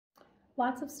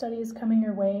Lots of studies coming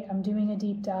your way. I'm doing a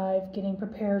deep dive, getting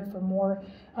prepared for more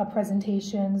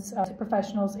presentations to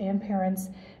professionals and parents.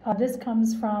 This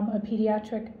comes from a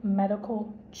pediatric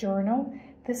medical journal.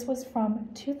 This was from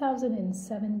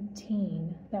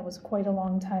 2017. That was quite a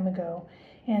long time ago.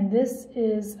 And this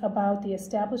is about the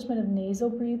establishment of nasal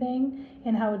breathing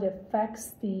and how it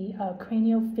affects the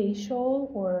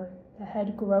craniofacial or the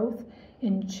head growth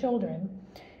in children.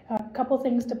 A couple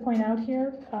things to point out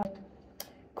here.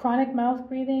 Chronic mouth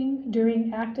breathing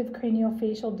during active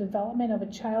craniofacial development of a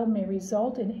child may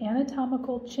result in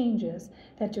anatomical changes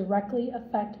that directly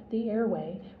affect the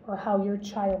airway or how your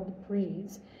child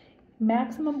breathes.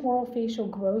 Maximum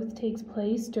orofacial growth takes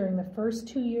place during the first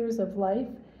 2 years of life.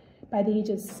 By the age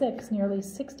of 6, nearly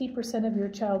 60% of your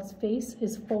child's face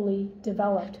is fully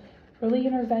developed. Early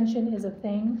intervention is a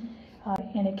thing,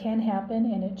 and it can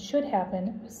happen, and it should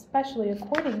happen, especially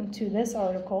according to this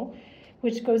article,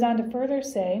 which goes on to further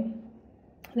say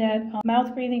that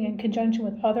mouth breathing in conjunction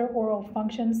with other oral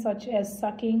functions such as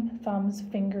sucking, thumbs,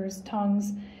 fingers,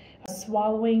 tongues,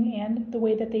 swallowing, and the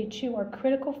way that they chew are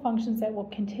critical functions that will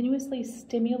continuously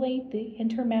stimulate the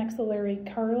intermaxillary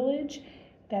cartilage,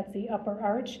 that's the upper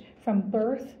arch, from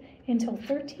birth until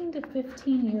 13 to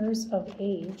 15 years of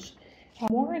age.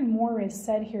 More and more is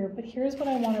said here, but here's what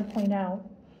I want to point out.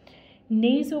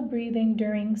 Nasal breathing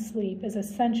during sleep is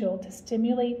essential to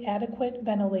stimulate adequate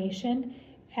ventilation,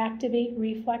 activate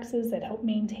reflexes that help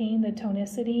maintain the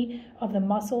tonicity of the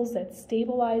muscles that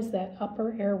stabilize that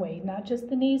upper airway, not just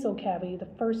the nasal cavity, the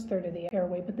first third of the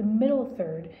airway, but the middle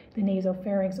third, the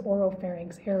nasopharynx,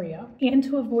 oropharynx area, and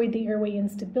to avoid the airway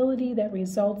instability that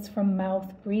results from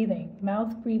mouth breathing.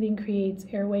 Mouth breathing creates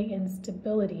airway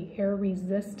instability, air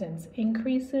resistance,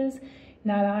 increases,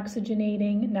 not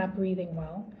oxygenating, not breathing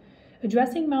well.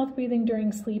 Addressing mouth breathing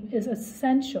during sleep is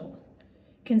essential,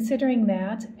 considering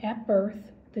that at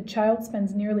birth, the child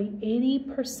spends nearly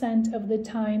 80% of the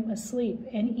time asleep,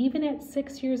 and even at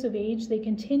 6 years of age, they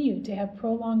continue to have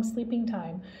prolonged sleeping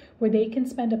time, where they can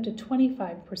spend up to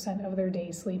 25% of their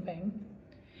day sleeping.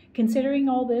 Considering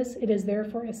all this, it is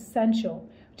therefore essential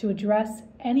to address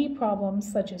any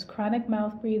problems such as chronic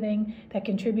mouth breathing that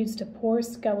contributes to poor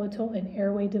skeletal and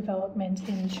airway development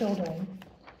in children.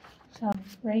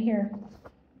 Right here,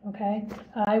 okay?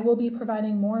 I will be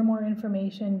providing more and more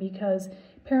information because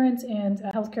parents and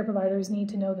healthcare providers need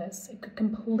to know this. It could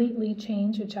completely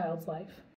change a child's life.